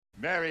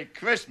Merry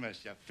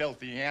Christmas, you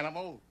filthy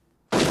animal.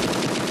 And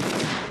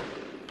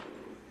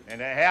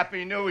a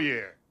Happy New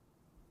Year.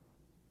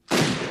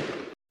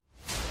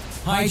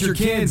 Hide your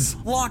kids.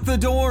 Lock the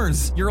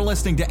doors. You're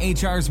listening to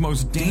HR's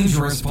most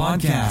dangerous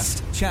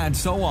podcast. Chad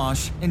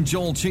Sowash and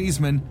Joel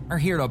Cheeseman are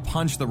here to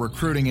punch the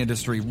recruiting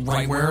industry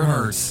right where it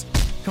hurts.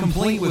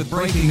 Complete with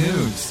breaking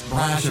news,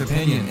 brash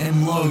opinion,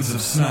 and loads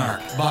of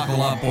snark.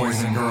 Buckle up,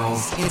 boys and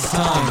girls. It's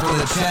time for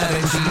the Chad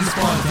and Cheese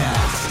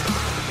Podcast.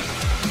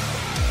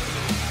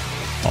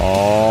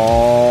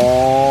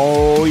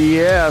 Oh,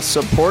 yeah.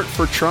 Support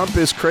for Trump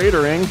is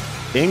cratering.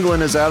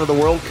 England is out of the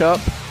World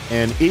Cup.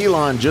 And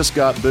Elon just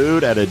got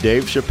booed at a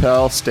Dave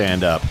Chappelle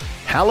stand-up.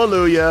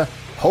 Hallelujah.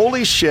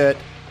 Holy shit.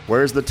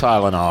 Where's the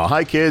Tylenol?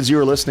 Hi, kids. You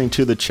are listening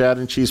to the Chad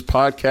and Cheese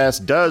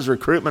Podcast, Does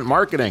Recruitment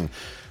Marketing.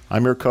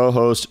 I'm your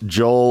co-host,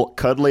 Joel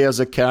Cuddly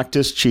as a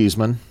Cactus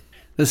Cheeseman.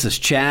 This is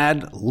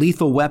Chad.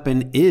 Lethal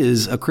Weapon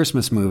is a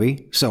Christmas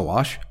movie. So,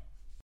 Wash.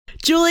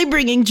 Julie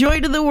bringing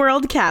joy to the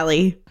world,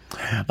 Callie.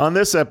 On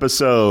this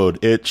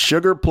episode, it's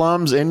sugar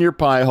plums in your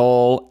pie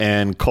hole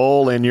and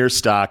coal in your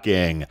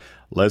stocking.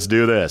 Let's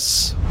do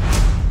this.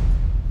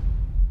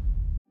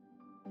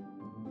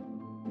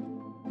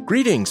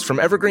 Greetings from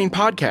Evergreen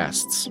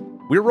Podcasts.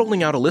 We're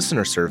rolling out a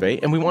listener survey,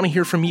 and we want to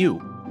hear from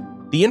you.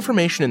 The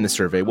information in the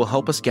survey will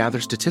help us gather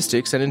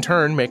statistics and in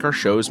turn make our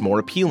shows more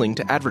appealing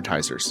to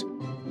advertisers.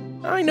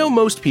 I know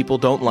most people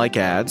don't like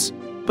ads,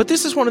 but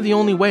this is one of the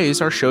only ways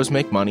our shows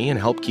make money and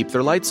help keep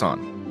their lights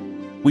on.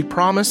 We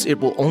promise it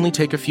will only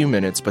take a few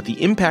minutes, but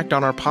the impact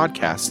on our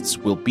podcasts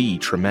will be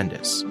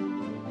tremendous.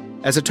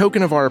 As a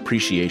token of our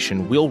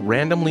appreciation, we'll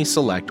randomly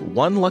select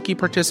one lucky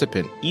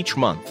participant each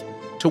month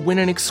to win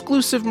an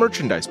exclusive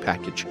merchandise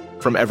package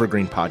from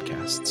Evergreen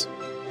Podcasts.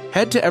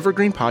 Head to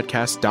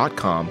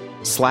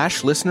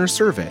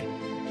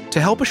evergreenpodcast.com/listenersurvey to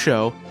help a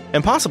show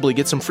and possibly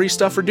get some free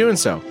stuff for doing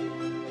so.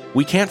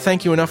 We can't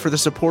thank you enough for the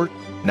support.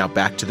 Now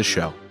back to the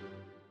show.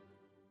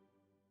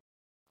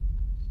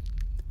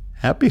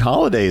 Happy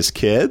holidays,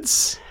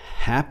 kids.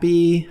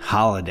 Happy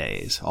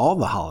holidays. All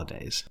the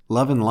holidays.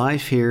 Love and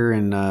life here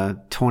in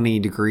 20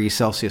 degrees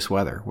Celsius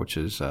weather, which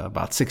is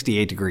about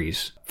 68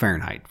 degrees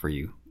Fahrenheit for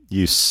you.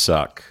 You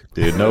suck,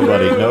 dude.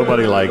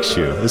 Nobody likes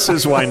you. This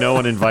is why no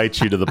one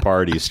invites you to the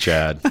parties,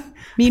 Chad.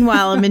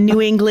 Meanwhile, I'm in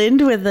New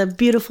England with a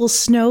beautiful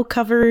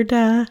snow-covered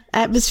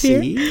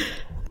atmosphere. See?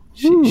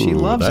 She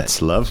loves it.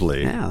 That's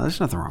lovely. Yeah, there's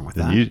nothing wrong with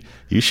that.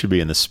 You should be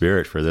in the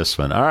spirit for this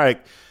one. All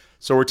right.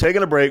 So we're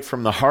taking a break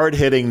from the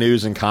hard-hitting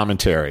news and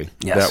commentary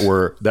that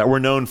we're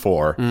known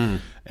for, and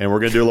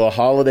we're going to do a little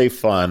holiday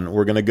fun.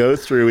 We're going to go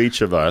through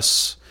each of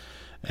us,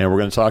 and we're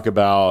going to talk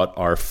about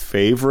our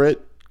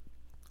favorite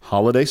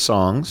holiday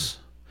songs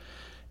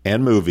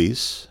and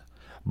movies,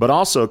 but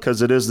also,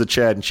 because it is the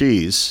Chad and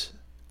Cheese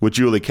with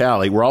Julie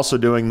Callie, we're also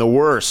doing the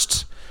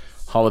worst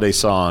holiday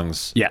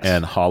songs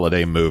and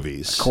holiday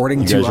movies. According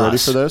to us. You guys ready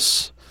for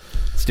this?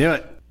 Let's do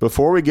it.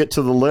 Before we get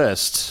to the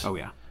list... Oh,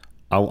 yeah.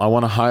 I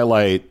want to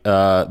highlight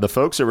the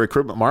folks at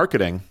Recruitment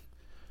Marketing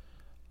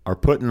are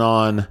putting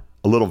on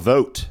a little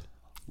vote,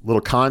 a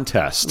little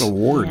contest.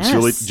 Awards.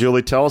 Yes.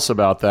 Julie, tell us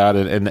about that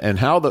and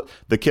how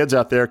the kids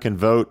out there can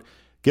vote.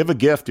 Give a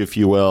gift, if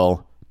you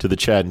will, to the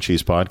Chad and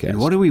Cheese Podcast. And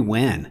what do we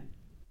win?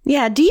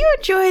 Yeah, do you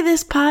enjoy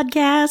this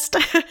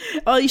podcast?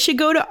 Well, you should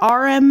go to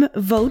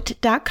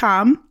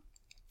rmvote.com.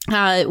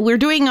 We're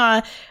doing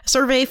a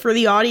survey for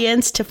the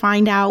audience to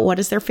find out what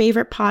is their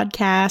favorite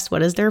podcast,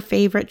 what is their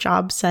favorite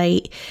job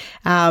site.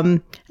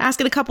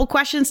 Asking a couple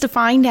questions to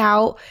find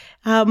out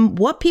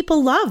what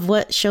people love,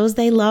 what shows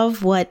they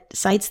love, what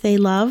sites they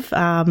love,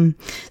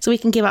 so we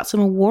can give out some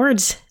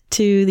awards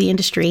to the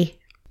industry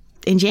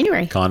in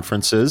January.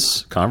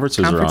 Conferences are on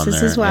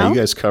there. As well. Now, you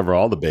guys cover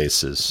all the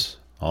bases.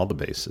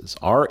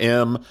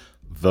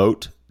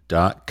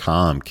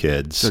 rmvote.com,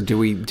 kids. So do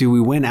we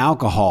win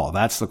alcohol?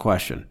 That's the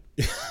question.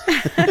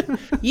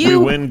 We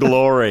win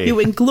glory. You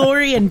win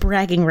glory and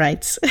bragging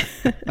rights.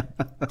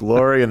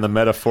 Glory and the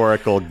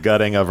metaphorical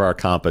gutting of our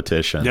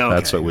competition. Okay.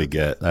 That's what we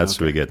get. That's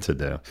what we get to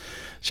do.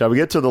 Shall we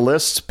get to the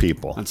list,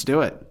 people? Let's do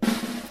it.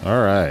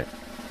 All right.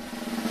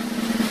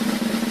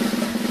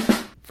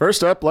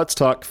 First up, let's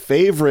talk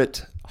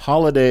favorite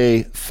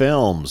holiday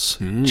films.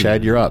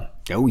 Chad, you're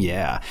up. Oh,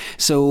 yeah.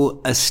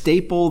 So a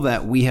staple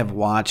that we have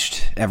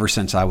watched ever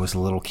since I was a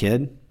little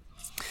kid,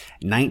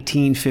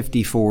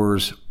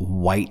 1954's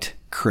White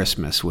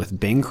Christmas with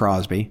Bing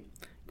Crosby,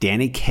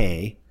 Danny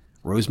Kaye,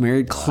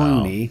 Rosemary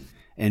Clooney,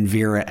 and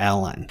Vera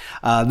Ellen.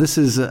 This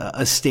is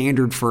a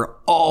standard for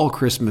all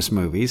Christmas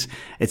movies.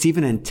 It's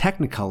even in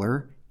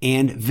Technicolor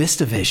and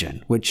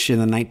VistaVision, which in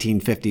the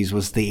 1950s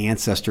was the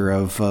ancestor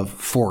of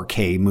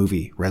 4K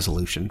movie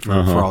resolution for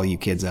all you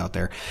kids out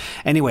there.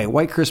 Anyway,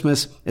 White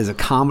Christmas is a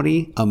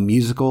comedy, a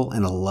musical,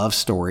 and a love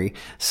story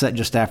set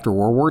just after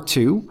World War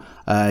II.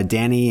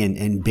 Danny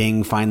and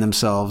Bing find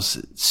themselves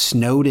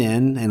snowed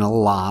in a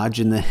lodge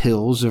in the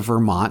hills of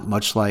Vermont,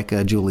 much like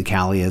Julie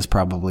Callie is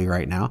probably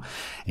right now.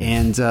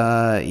 And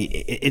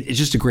it's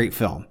just a great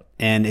film.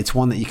 And it's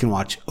one that you can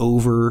watch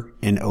over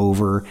and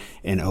over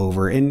and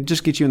over and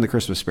just get you in the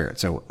Christmas spirit.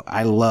 So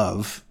I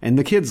love, and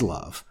the kids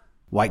love,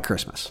 White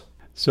Christmas.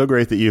 So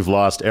great that you've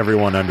lost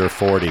everyone under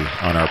 40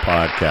 on our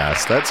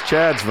podcast. That's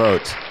Chad's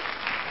vote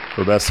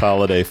for best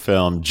holiday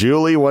film.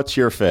 Julie, what's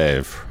your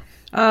fave?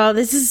 Oh,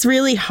 this is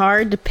really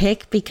hard to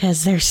pick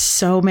because there's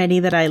so many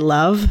that I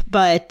love.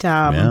 But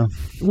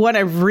one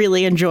I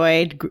really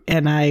enjoyed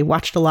and I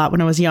watched a lot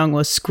when I was young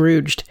was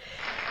Scrooged.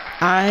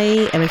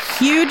 I am a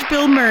huge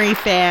Bill Murray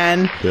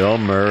fan. Bill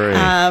Murray.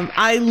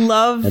 I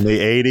love... And the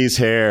 80s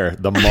hair,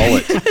 the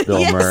mullet,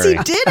 Bill Murray.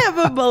 Yes, he did have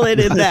a mullet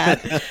in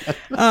that.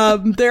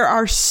 There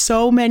are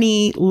so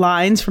many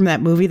lines from that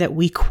movie that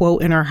we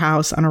quote in our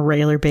house on a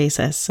regular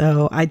basis.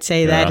 So I'd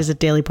say that is a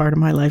daily part of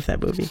my life,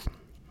 that movie.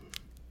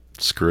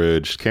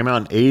 Scrooge. Came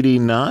out in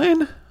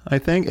 89, I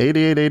think.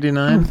 88,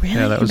 89. Oh, really?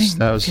 Yeah, that was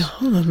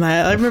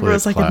I remember it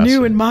was like a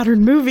new and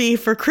modern movie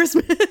for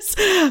Christmas.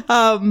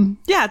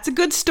 It's a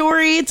good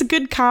story. It's a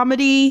good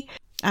comedy.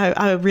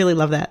 I really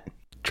love that.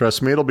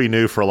 Trust me, it'll be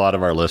new for a lot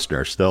of our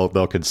listeners.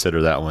 They'll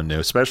consider that one new,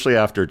 especially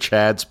after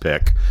Chad's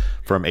pick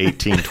from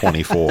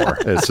 1824.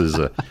 This is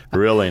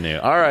really new.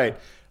 All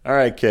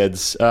right,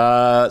 kids.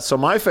 So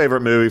my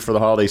favorite movie for the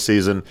holiday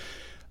season,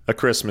 A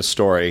Christmas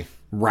Story.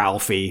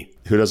 Ralphie.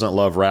 Who doesn't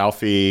love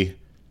Ralphie?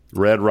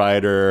 Red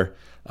Ryder.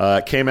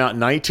 Came out in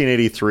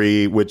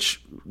 1983,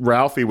 which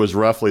Ralphie was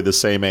roughly the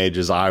same age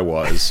as I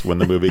was when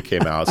the movie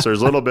came out. So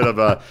there's a little bit of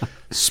a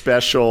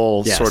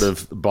special sort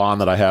of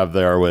bond that I have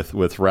there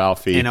with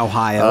Ralphie. In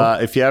Ohio.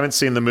 If you haven't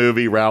seen the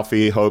movie,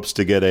 Ralphie hopes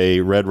to get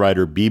a Red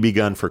Ryder BB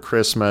gun for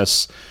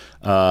Christmas.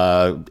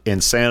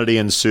 Insanity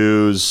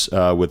ensues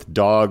with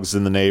dogs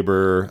in the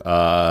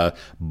neighbor,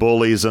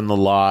 bullies in the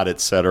lot,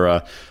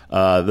 etc.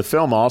 The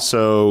film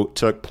also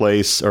took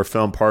place or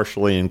filmed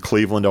partially in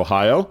Cleveland,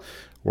 Ohio,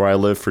 where I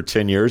lived for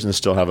 10 years and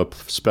still have a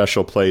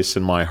special place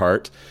in my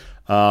heart.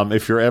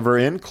 If you're ever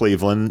in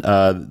Cleveland,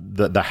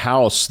 the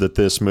house that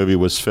this movie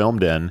was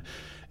filmed in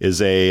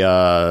is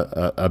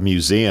a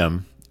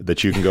museum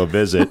that you can go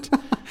visit.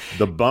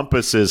 The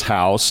Bumpus's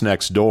house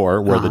next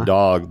door, where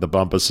the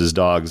Bumpus's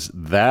dogs,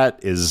 that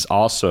is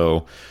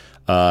also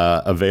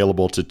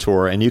available to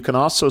tour. And you can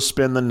also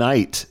spend the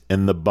night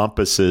in the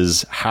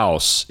Bumpus's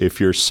house if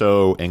you're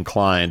so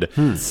inclined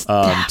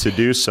to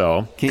do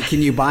so.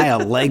 Can you buy a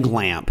leg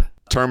lamp?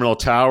 Terminal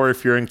Tower,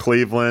 if you're in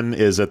Cleveland,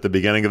 is at the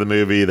beginning of the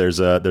movie. There's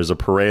a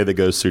parade that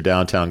goes through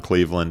downtown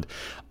Cleveland.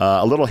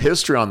 A little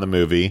history on the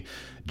movie.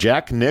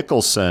 Jack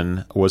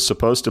Nicholson was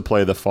supposed to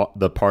play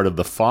the part of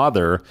the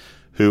father,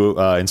 who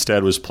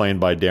instead was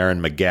played by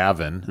Darren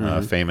McGavin,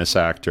 a famous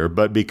actor.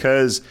 But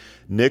because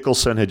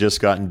Nicholson had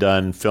just gotten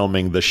done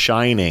filming The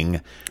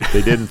Shining,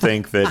 they didn't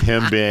think that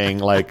him being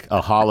like a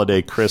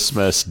holiday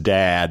Christmas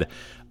dad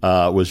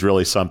was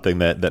really something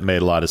that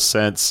made a lot of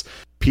sense.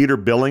 Peter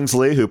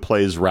Billingsley, who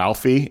plays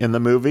Ralphie in the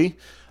movie,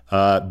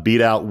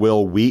 beat out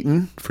Will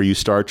Wheaton for you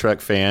Star Trek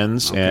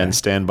fans and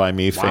Stand By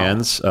Me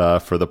fans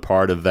for the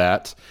part of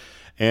that.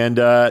 And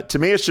to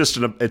me,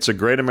 it's a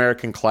great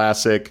American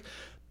classic,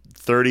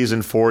 30s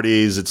and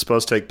 40s. It's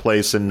supposed to take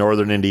place in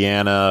northern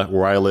Indiana,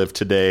 where I live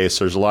today.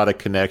 So there's a lot of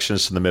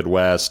connections to the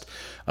Midwest.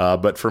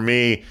 But for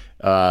me,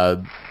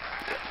 A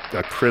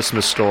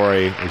Christmas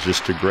Story is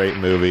just a great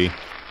movie.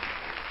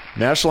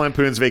 National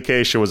Lampoon's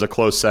Vacation was a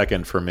close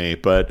second for me,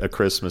 but A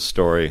Christmas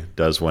Story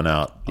does win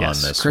out on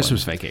this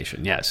Christmas one.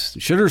 Vacation, yes.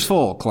 Shitter's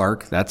full,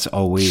 Clark. That's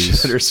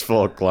always... Shitter's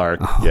full, Clark,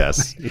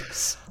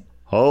 yes.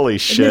 Holy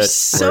shit. There's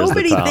so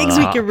many things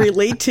we can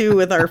relate to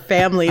with our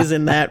families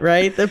in that,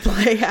 right? That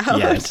play out.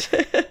 Yes.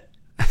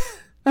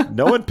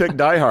 No one picked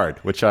Die Hard,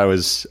 which I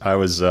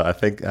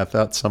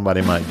thought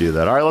somebody might do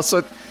that. All right,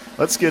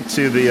 let's get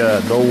to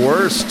the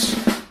worst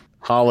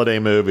holiday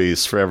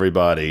movies for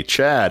everybody.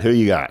 Chad, who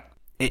you got?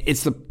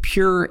 It's the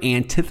pure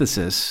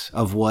antithesis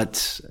of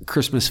what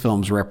Christmas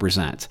films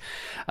represent.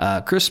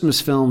 Christmas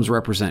films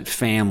represent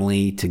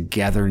family,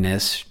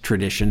 togetherness,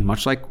 tradition,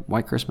 much like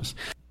White Christmas.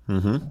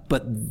 Mm-hmm.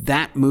 But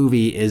that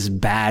movie is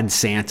Bad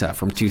Santa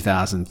from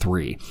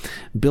 2003.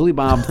 Billy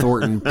Bob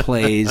Thornton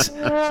plays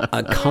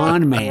a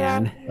con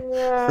man,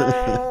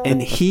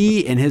 and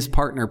he and his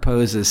partner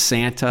pose as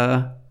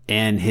Santa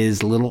and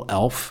his little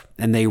elf,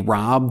 and they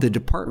rob the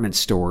department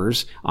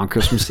stores on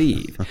Christmas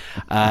Eve.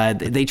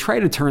 They try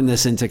to turn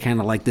this into kind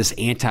of like this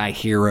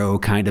anti-hero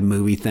kind of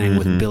movie thing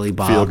with Billy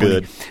Bob. Feel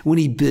good. When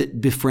he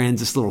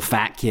befriends this little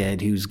fat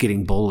kid who's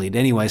getting bullied.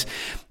 Anyways,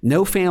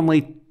 no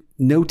family,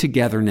 no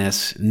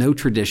togetherness, no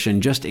tradition,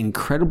 just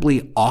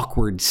incredibly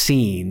awkward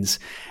scenes.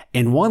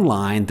 And one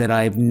line that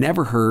I've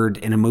never heard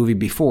in a movie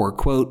before,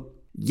 quote,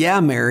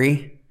 "Yeah,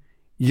 Mary,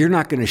 you're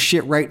not going to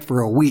shit right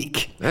for a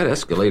week." That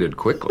escalated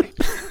quickly.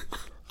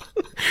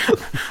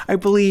 I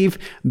believe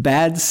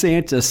Bad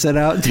Santa set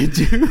out to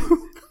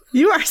do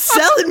You are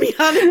selling me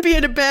on it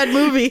being a bad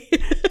movie.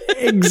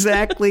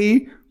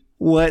 exactly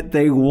what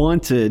they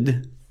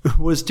wanted,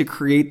 was to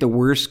create the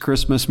worst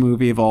Christmas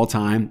movie of all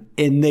time,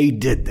 and they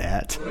did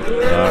that. All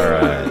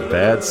right,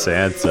 Bad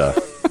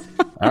Santa.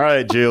 All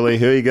right, Julie,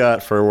 who you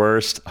got for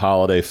worst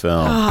holiday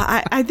film?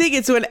 I think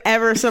it's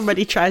whenever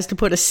somebody tries to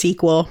put a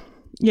sequel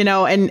You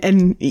know,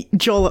 and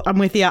Joel, I'm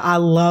with you. I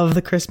love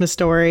The Christmas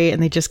Story,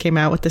 and they just came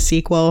out with the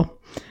sequel,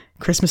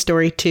 Christmas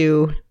Story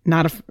 2.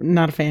 Not a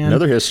fan.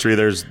 Another history.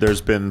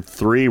 There's been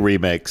 3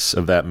 remakes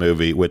of that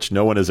movie, which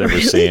no one has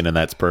ever seen, and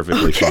that's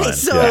perfectly fine.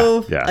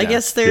 So I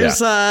guess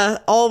there's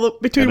all the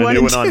between and 1 a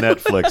new and 2 one on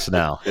Netflix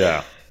now.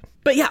 Yeah.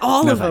 But yeah,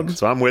 all of them.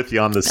 So I'm with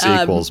you on the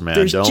sequels, man.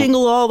 There's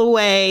Jingle All the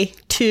Way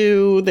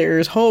 2.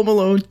 There's Home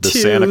Alone 2. The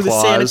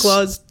Santa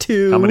Claus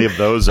 2. How many of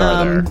those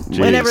are there?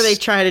 Whenever they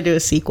try to do a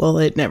sequel,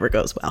 it never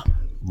goes well.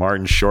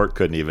 Martin Short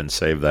couldn't even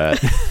save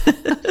that.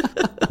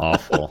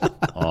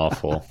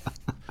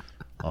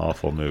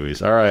 Awful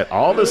movies. All right,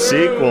 all the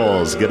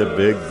sequels get a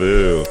big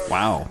boo.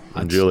 Wow.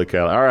 On Julie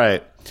Kelly. All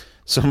right,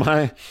 so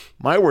my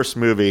worst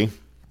movie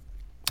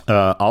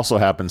also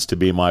happens to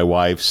be my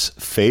wife's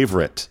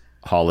favorite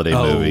holiday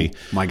movie.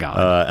 My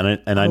God.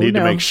 And I need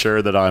to make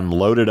sure that I'm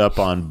loaded up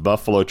on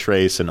Buffalo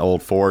Trace and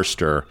Old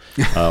Forester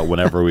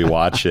whenever we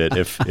watch it,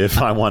 if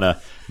I want to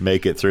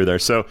make it through there.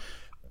 So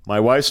my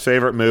wife's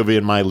favorite movie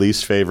and my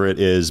least favorite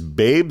is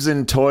Babes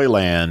in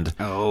Toyland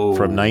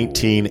from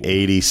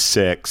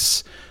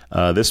 1986.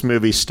 This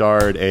movie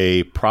starred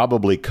a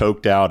probably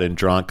coked out and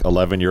drunk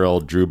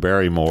 11-year-old Drew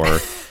Barrymore,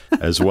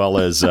 as well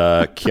as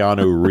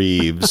Keanu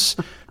Reeves.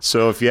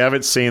 So if you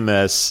haven't seen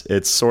this,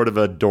 it's sort of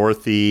a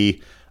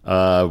Dorothy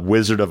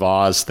Wizard of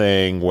Oz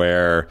thing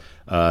where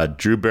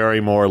Drew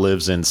Barrymore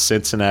lives in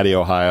Cincinnati,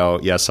 Ohio.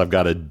 Yes, I've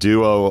got a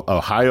duo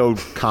Ohio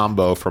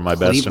combo for my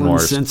best and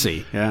worst.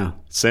 Cincy, yeah.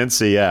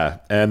 Cincy, yeah.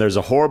 And there's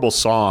a horrible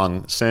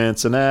song,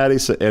 Cincinnati.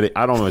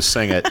 I don't want to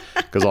sing it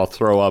because I'll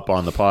throw up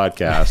on the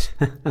podcast.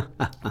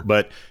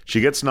 But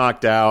she gets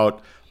knocked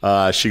out.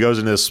 She goes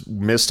in this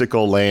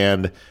mystical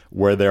land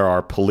where there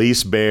are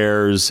police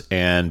bears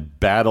and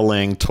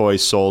battling toy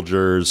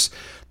soldiers.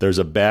 There's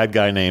a bad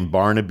guy named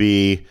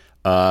Barnaby,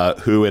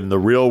 who in the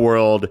real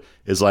world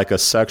is like a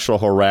sexual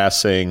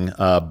harassing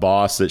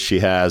boss that she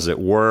has at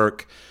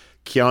work.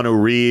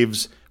 Keanu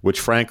Reeves, which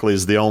frankly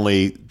is the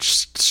only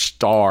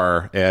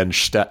star and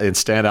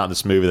standout in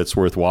this movie that's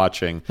worth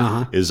watching,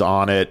 is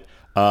on it.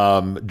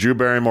 Drew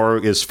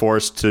Barrymore is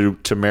forced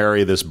to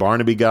marry this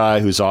Barnaby guy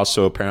who's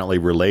also apparently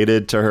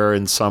related to her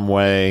in some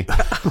way.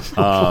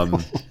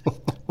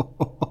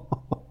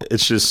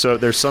 It's just so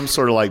there's some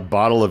sort of like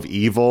bottle of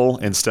evil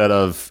instead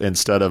of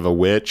a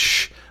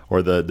witch.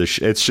 Or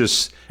it's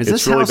just is it's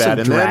this really House bad.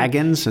 of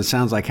Dragons? It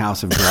sounds like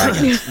House of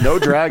Dragons. No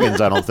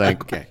dragons, I don't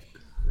think. Okay.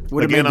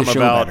 Again,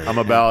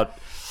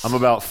 I'm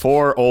about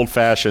 4 old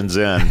fashions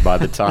in by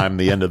the time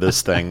the end of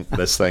this thing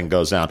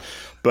goes down.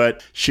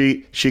 But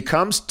she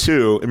comes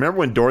to. Remember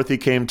when Dorothy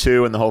came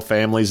to and the whole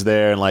family's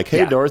there and like,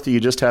 hey, Dorothy, you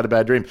just had a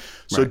bad dream.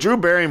 So Drew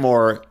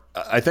Barrymore,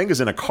 I think,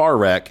 is in a car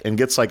wreck and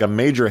gets like a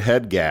major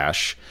head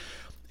gash.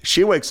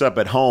 She wakes up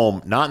at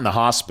home, not in the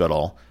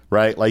hospital.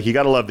 Right? Like, you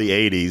got to love the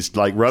 80s.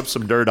 Like, rub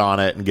some dirt on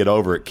it and get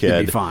over it, kid.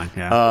 It'd be fine,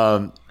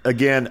 yeah.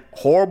 Again,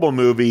 horrible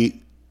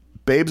movie.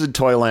 Babes in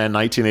Toyland,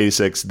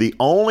 1986. The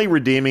only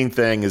redeeming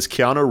thing is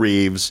Keanu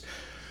Reeves,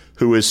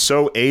 who is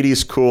so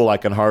 80s cool I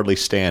can hardly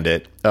stand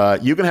it.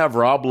 You can have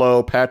Rob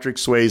Lowe, Patrick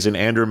Swayze, and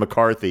Andrew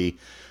McCarthy.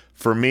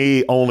 For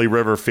me, only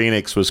River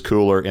Phoenix was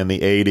cooler in the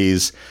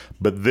 80s.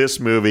 But this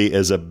movie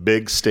is a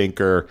big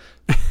stinker.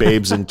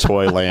 Babes in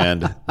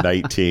Toyland,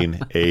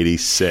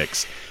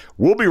 1986.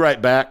 We'll be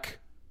right back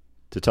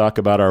to talk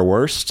about our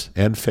worst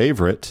and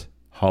favorite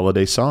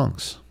holiday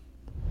songs.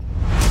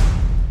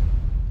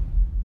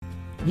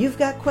 You've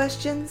got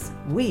questions,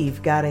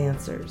 we've got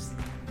answers.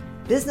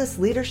 Business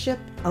leadership,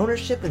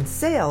 ownership, and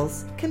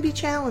sales can be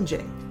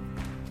challenging.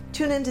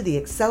 Tune into the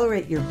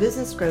Accelerate Your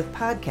Business Growth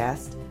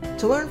podcast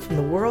to learn from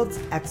the world's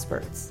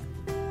experts.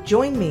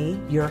 Join me,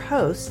 your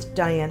host,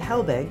 Diane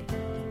Helbig,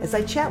 as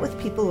I chat with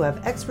people who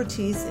have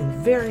expertise in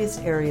various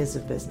areas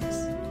of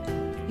business.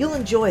 You'll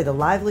enjoy the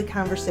lively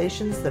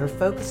conversations that are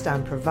focused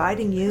on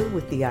providing you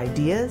with the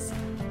ideas,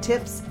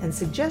 tips, and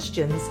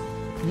suggestions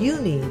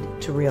you need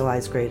to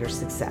realize greater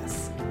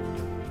success.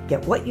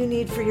 Get what you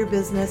need for your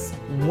business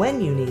when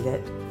you need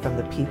it from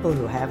the people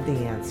who have the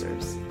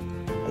answers.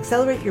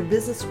 Accelerate Your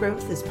Business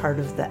Growth is part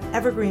of the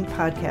Evergreen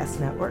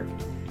Podcast Network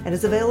and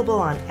is available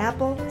on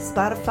Apple,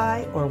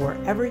 Spotify, or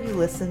wherever you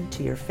listen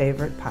to your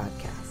favorite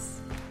podcasts.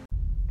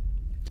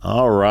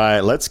 All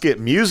right, let's get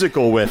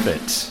musical with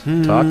it.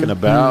 Talking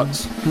about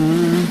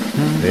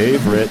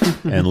favorite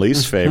and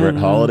least favorite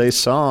holiday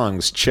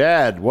songs.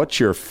 Chad, what's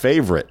your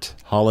favorite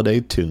holiday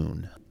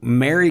tune?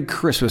 Merry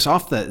Christmas,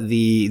 off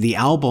the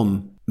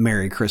album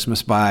Merry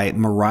Christmas by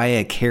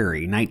Mariah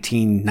Carey,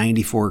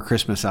 1994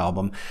 Christmas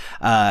album.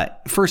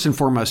 First and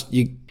foremost,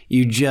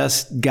 you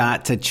just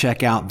got to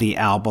check out the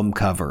album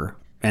cover.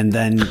 And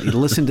then you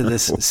listen to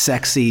this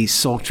sexy,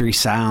 sultry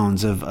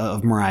sounds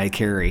of Mariah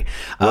Carey.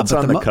 What's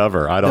on the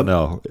cover? I don't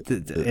know.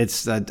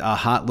 It's a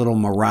hot little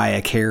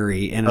Mariah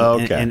Carey in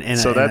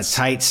a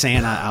tight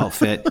Santa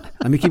outfit.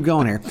 Let me keep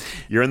going here.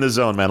 You're in the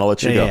zone, man. I'll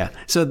let you go. Yeah.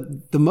 So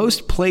the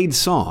most played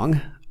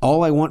song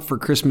All I Want for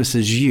Christmas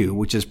Is You,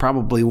 which is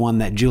probably one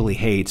that Julie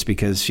hates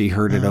because she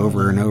heard it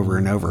over and over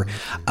and over.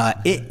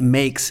 It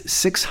makes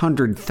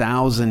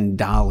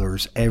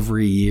 $600,000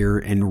 every year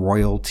in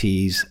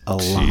royalties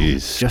alone.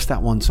 Jeez. Just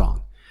that one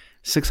song.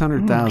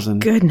 $600,000.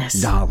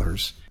 goodness.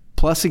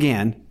 Plus,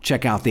 again,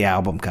 check out the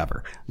album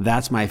cover.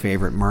 That's my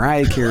favorite.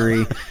 Mariah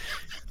Carey.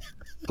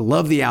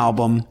 Love the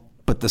album,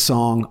 but the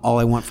song All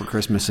I Want for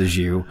Christmas Is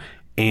You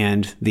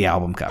and the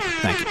album cover.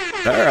 Thank you.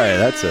 All right,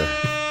 that's a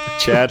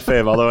Chad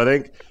fave. Although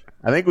I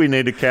think we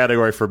need a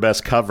category for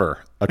best cover,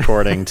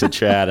 according to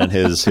Chad and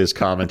his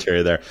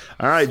commentary there.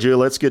 All right, Julie,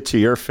 let's get to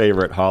your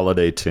favorite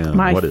holiday tune.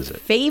 What is it? My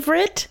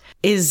favorite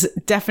is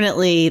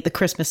definitely the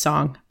Christmas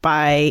song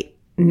by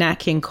Nat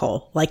King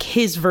Cole, like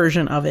his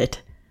version of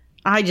it.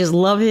 I just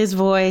love his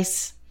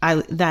voice.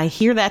 I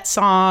hear that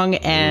song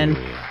and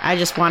I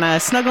just want to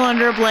snuggle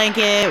under a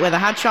blanket with a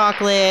hot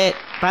chocolate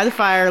by the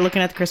fire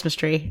looking at the Christmas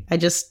tree. I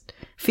just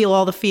feel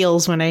all the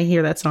feels when I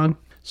hear that song.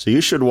 So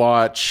you should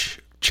watch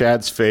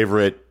Chad's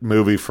favorite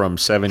movie from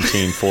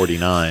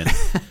 1749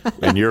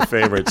 and your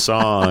favorite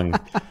song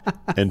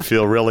and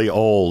feel really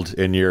old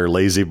in your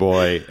lazy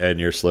boy and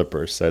your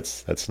slippers.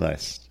 That's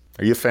nice.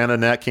 Are you a fan of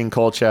Nat King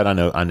Cole, Chad?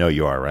 I know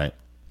you are, right?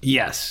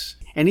 Yes.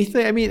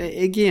 Anything. I mean,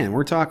 again,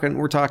 we're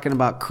talking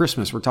about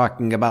Christmas. We're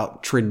talking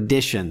about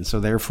tradition. So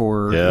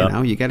therefore,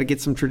 you got to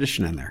get some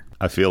tradition in there.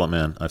 I feel it,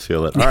 man. I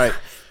feel it. All right.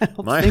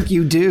 I think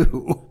you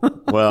do.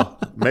 Well,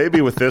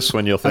 maybe with this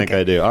one you'll think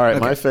I do. All right,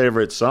 my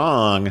favorite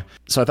song.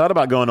 So I thought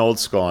about going old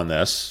school on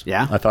this.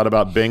 Yeah. I thought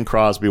about Bing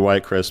Crosby,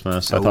 White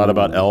Christmas. I thought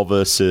about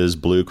Elvis's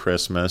Blue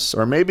Christmas,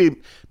 or maybe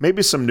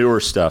some newer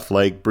stuff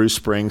like Bruce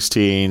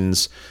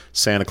Springsteen's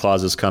Santa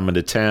Claus is Coming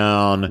to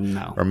Town,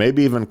 or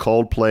maybe even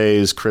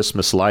Coldplay's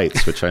Christmas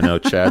Lights, which I know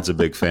Chad's a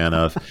big fan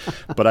of.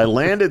 But I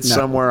landed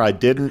somewhere I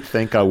didn't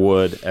think I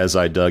would as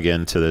I dug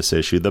into this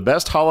issue. The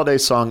best holiday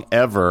song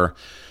ever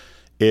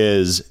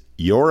is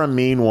You're a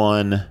Mean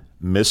One,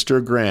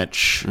 Mr.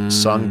 Grinch,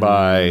 sung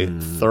by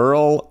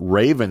Thurl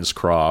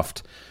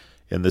Ravenscroft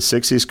in the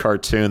 60s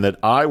cartoon that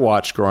I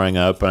watched growing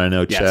up, and I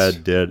know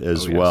Chad did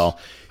as well.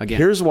 Again,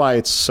 here's why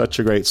it's such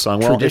a great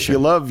song. Well, if you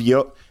love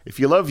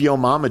Yo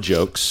Mama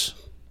jokes,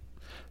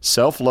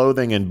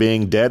 self-loathing and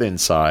being dead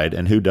inside,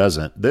 and who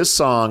doesn't, this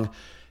song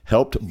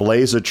helped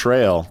blaze a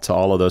trail to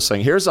all of those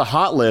things. Here's a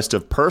hot list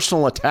of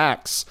personal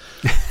attacks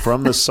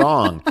from the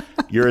song.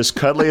 You're as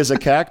cuddly as a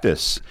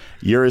cactus.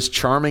 You're as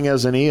charming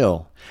as an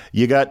eel.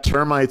 You got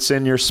termites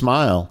in your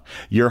smile.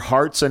 Your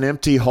heart's an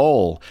empty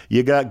hole.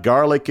 You got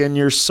garlic in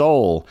your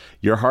soul.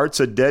 Your heart's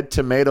a dead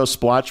tomato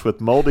splotch with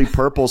moldy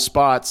purple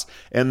spots.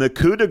 And the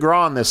coup de grace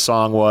on this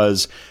song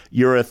was,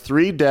 you're a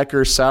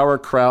 3-decker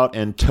sauerkraut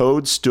and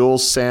toadstool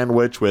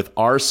sandwich with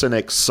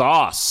arsenic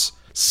sauce.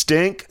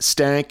 Stink,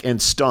 stank, and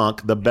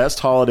stunk. The best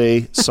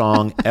holiday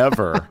song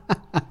ever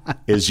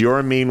is You're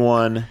a Mean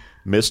One,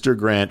 Mr.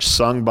 Grinch,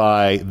 sung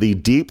by the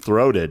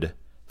deep-throated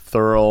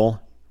Thurl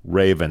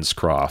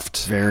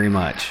Ravenscroft. Very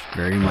much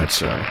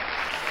so.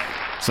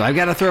 So I've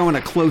got to throw in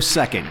a close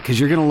second because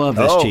you're going to love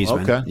this,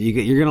 Cheeseman. Okay.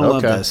 You're going to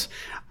love this.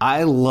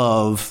 I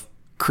love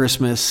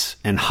Christmas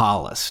in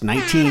Hollis,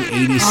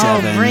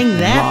 1987. Oh, bring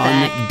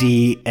that Run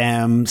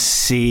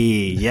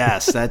DMC.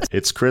 Yes, that's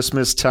It's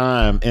Christmas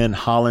time in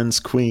Holland's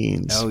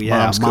Queens. Oh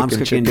yeah, Mom's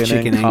cooking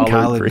chicken and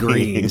collard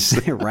greens,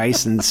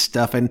 rice and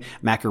stuffing,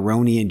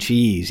 macaroni and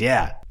cheese.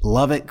 Yeah,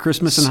 love it.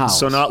 Christmas in Hollis.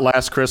 So not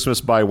Last Christmas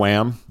by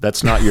Wham.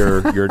 That's not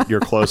your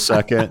close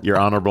second. Your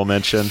honorable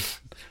mention.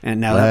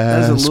 And now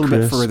that's a little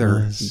bit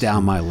further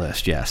down my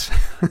list. Yes.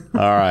 All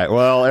right.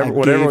 Well,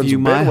 what everyone's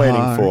been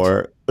waiting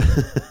for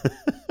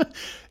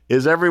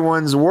is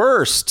everyone's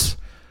worst.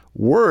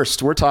 We're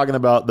talking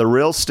about the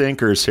real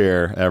stinkers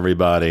here,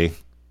 everybody.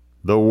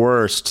 The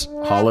worst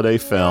holiday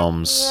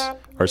songs.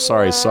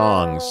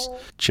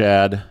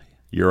 Chad,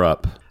 you're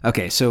up.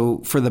 Okay, so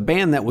for the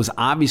band that was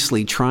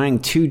obviously trying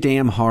too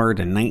damn hard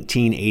in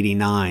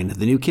 1989,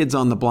 the New Kids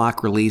on the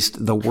Block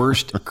released the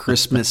worst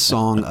Christmas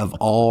song of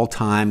all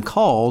time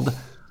called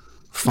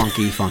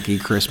Funky Funky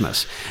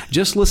Christmas.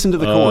 Just listen to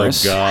the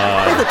chorus.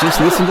 God.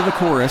 Just listen to the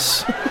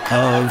chorus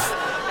of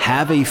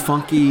Have a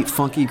Funky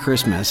Funky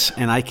Christmas,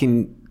 and I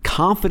can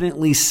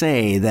confidently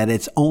say that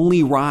it's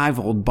only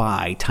rivaled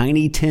by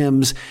Tiny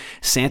Tim's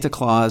Santa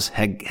Claus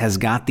has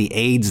got the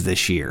AIDS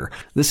this year.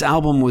 This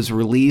album was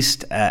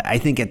released, I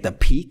think, at the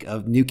peak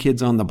of New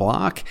Kids on the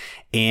Block,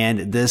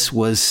 and this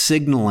was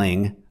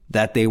signaling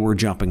that they were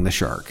jumping the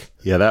shark.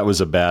 Yeah, that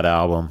was a bad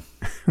album.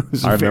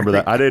 I remember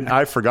that.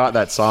 I forgot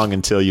that song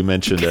until you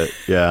mentioned it.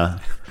 Yeah.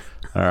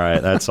 All right,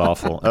 that's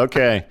awful.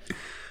 Okay.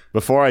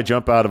 Before I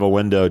jump out of a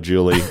window,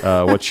 Julie,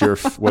 what's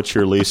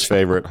your least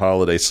favorite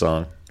holiday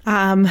song?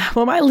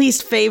 Well, my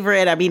least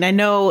favorite, I mean, I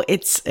know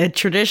it's a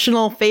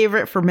traditional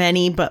favorite for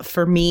many, but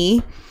for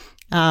me,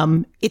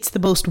 it's The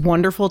Most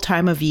Wonderful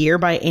Time of Year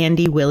by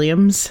Andy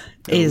Williams.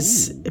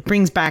 It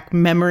brings back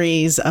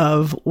memories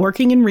of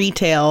working in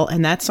retail,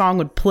 and that song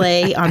would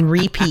play on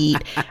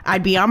repeat.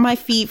 I'd be on my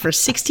feet for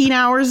 16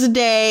 hours a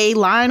day,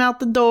 lying out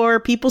the door,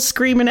 people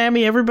screaming at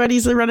me,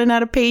 everybody's running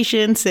out of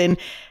patience, and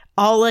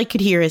all I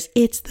could hear is,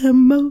 it's the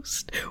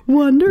most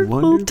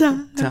wonderful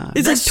time.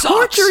 It's like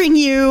torturing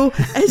you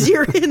as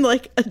you're in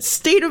like a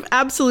state of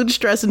absolute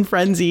stress and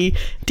frenzy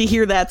to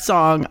hear that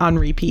song on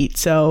repeat.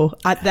 So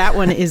that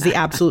one is the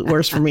absolute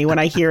worst for me. When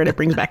I hear it, it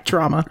brings back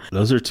trauma.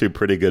 Those are two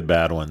pretty good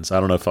bad ones. I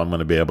don't know if I'm going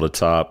to be able to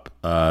top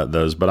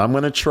those, but I'm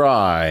going to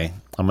try.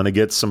 I'm going to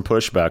get some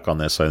pushback on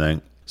this, I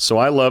think. So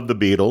I love the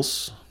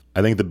Beatles.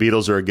 I think the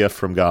Beatles are a gift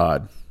from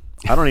God.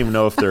 I don't even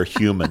know if they're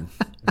human.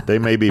 They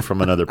may be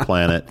from another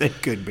planet. They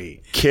could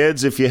be.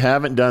 Kids, if you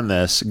haven't done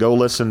this, go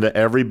listen to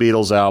every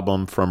Beatles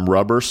album from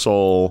Rubber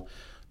Soul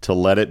to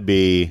Let It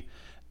Be,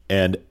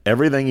 and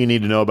everything you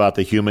need to know about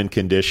the human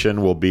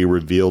condition will be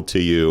revealed to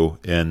you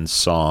in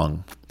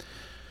song.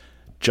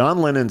 John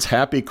Lennon's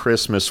Happy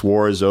Christmas,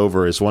 War is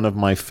Over is one of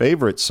my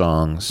favorite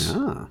songs.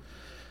 Ah.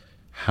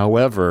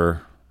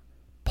 However,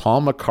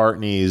 Paul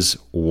McCartney's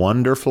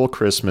Wonderful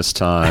Christmas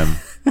Time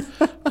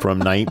from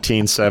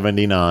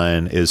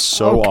 1979 is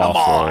so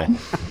awful.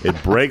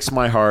 It breaks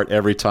my heart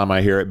every time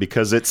I hear it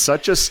because it's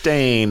such a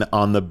stain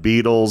on the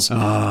Beatles'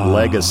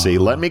 legacy.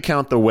 Let me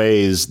count the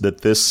ways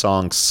that this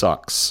song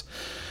sucks.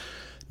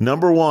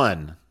 Number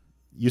one,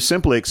 you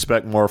simply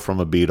expect more from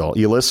a Beatle.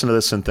 You listen to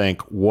this and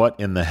think, what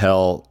in the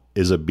hell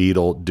is a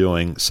Beatle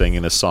doing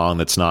singing a song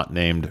that's not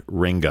named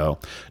Ringo?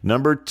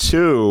 Number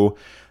two,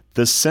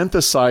 the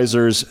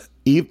synthesizers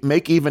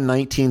make even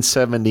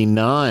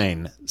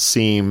 1979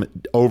 seem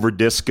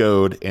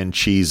over-discoed and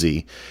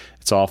cheesy.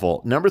 It's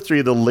awful. Number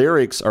three, the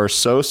lyrics are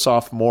so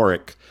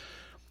sophomoric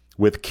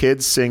with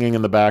kids singing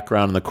in the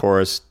background in the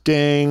chorus,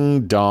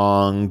 ding,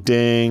 dong,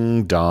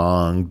 ding,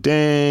 dong,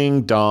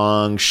 ding,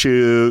 dong,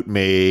 shoot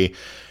me.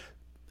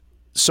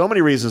 So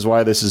many reasons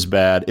why this is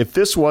bad. If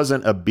this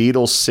wasn't a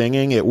Beatles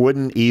singing, it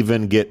wouldn't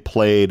even get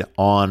played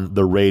on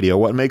the radio.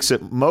 What makes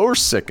it more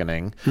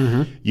sickening,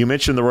 you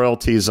mentioned the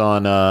royalties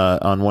on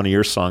one of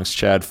your songs,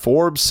 Chad.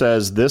 Forbes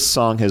says this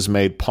song has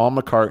made Paul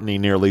McCartney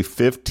nearly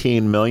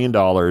 $15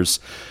 million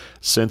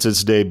since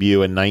its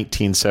debut in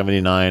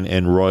 1979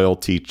 in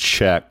royalty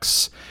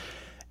checks.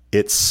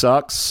 It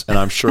sucks, and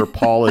I'm sure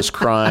Paul is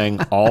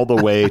crying all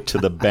the way to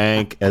the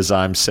bank as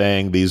I'm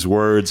saying these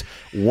words.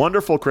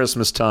 Wonderful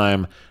Christmas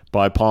Time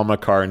by Paul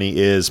McCartney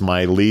is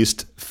my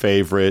least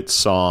favorite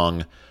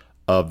song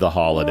of the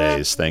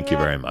holidays. Thank you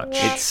very much.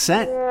 It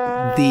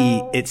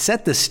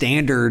set the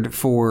standard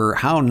for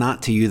how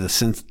not to use a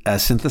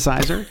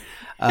synthesizer.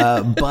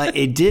 But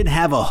it did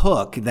have a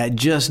hook that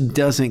just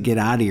doesn't get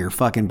out of your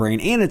fucking brain.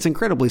 And it's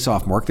incredibly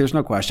sophomoric. There's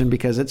no question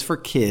because it's for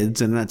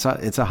kids and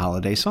it's a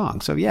holiday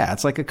song. So yeah,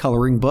 it's like a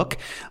coloring book,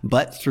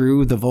 but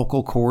through the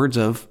vocal cords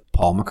of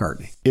Paul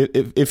McCartney.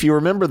 If you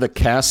remember the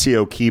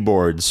Casio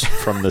keyboards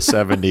from the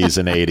 70s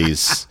and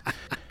 80s,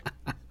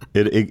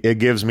 it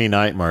gives me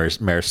nightmares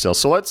still.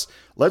 So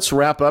let's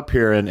wrap up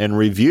here and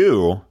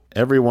review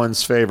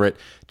everyone's favorite.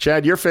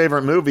 Chad, your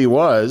favorite movie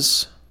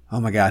was?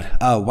 Oh my God.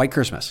 White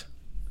Christmas.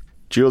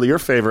 Julie, your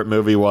favorite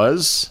movie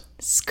was?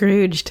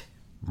 Scrooged.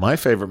 My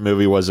favorite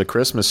movie was A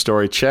Christmas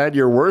Story. Chad,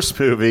 your worst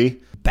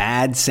movie?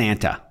 Bad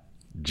Santa.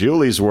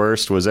 Julie's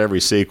worst was every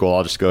sequel.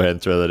 I'll just go ahead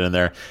and throw that in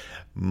there.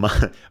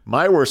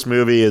 My worst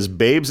movie is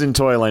Babes in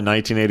Toyland,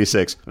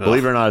 1986. Ugh.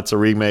 Believe it or not, it's a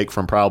remake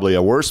from probably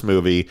a worse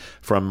movie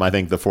from, I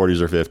think, the 40s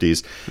or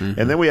 50s. Mm-hmm.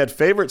 And then we had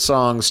favorite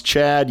songs.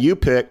 Chad, you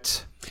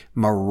picked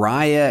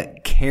Mariah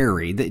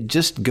Carey.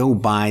 Just go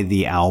buy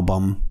the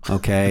album,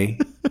 okay?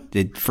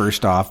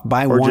 First off,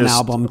 buy one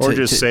album. Or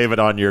just save it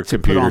on your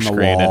computer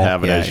screen and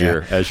have it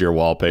as your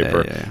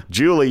wallpaper. Yeah.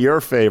 Julie, your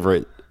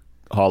favorite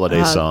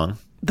holiday song?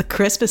 The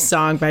Christmas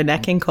Song by Nat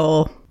King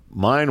Cole.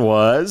 Mine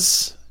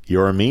was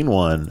You're a Mean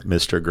One,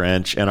 Mr.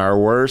 Grinch. And our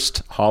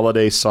worst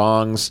holiday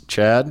songs,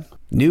 Chad?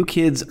 New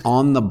Kids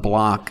on the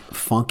Block,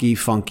 Funky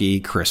Funky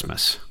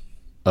Christmas.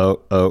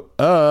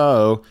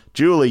 Oh.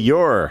 Julie,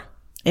 your...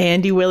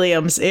 Andy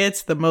Williams,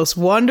 it's the most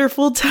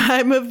wonderful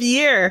time of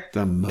year.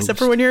 Except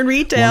for when you're in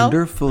retail.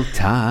 Wonderful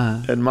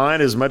time. And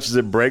mine, as much as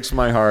it breaks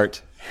my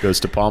heart, goes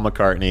to Paul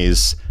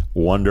McCartney's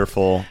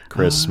Wonderful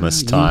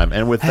Christmas Time.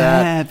 And with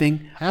that,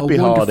 happy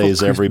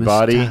holidays,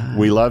 everybody. Time.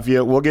 We love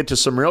you. We'll get to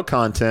some real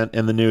content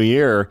in the new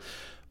year.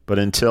 But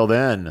until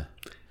then,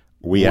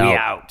 we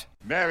out.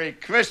 Merry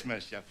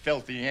Christmas, you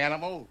filthy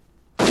animal.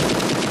 And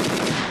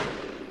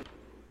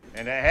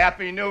a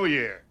Happy New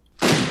Year.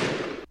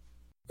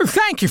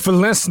 Thank you for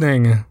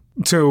listening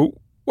to,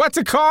 what's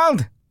it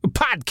called? A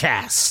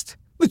podcast.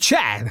 The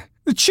Chad.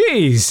 The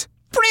Cheese.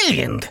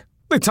 Brilliant.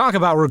 They talk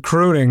about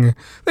recruiting.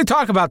 They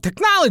talk about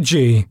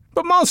technology.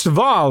 But most of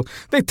all,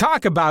 they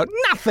talk about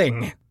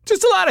nothing.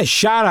 Just a lot of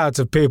shout-outs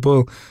of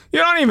people you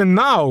don't even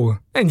know.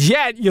 And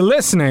yet you're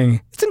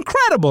listening. It's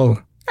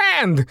incredible.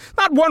 And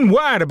not one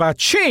word about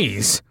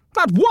cheese.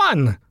 Not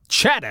one.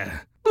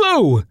 Cheddar.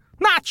 Blue.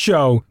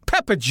 Nacho,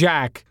 pepper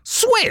jack,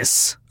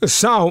 Swiss.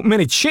 So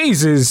many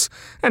cheeses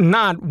and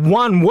not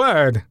one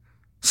word.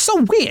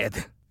 So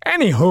weird.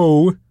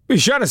 Anywho, be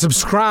sure to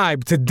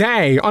subscribe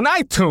today on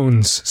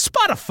iTunes,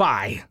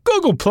 Spotify,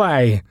 Google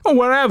Play, or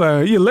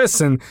wherever you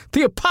listen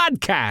to your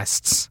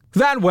podcasts.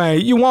 That way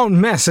you won't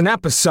miss an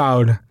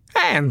episode.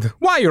 And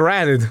while you're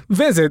at it,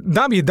 visit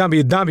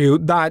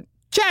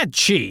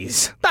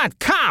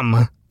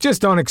www.chadcheese.com.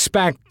 Just don't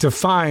expect to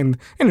find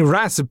any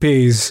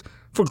recipes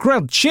for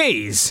grilled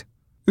cheese.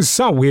 It's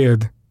so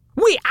weird.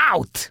 We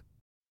out!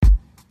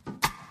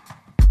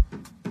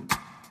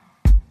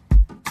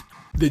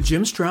 The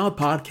Jim Stroud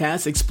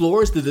Podcast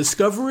explores the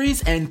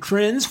discoveries and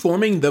trends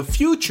forming the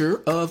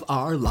future of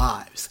our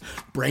lives.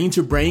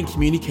 Brain-to-brain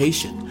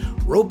communication,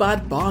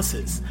 robot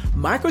bosses,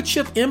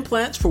 microchip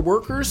implants for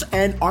workers,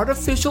 and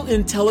artificial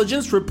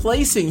intelligence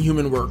replacing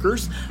human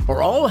workers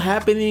are all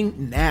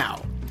happening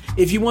now.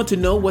 If you want to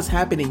know what's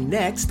happening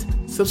next,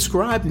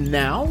 subscribe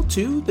now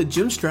to the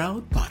Jim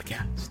Stroud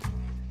Podcast.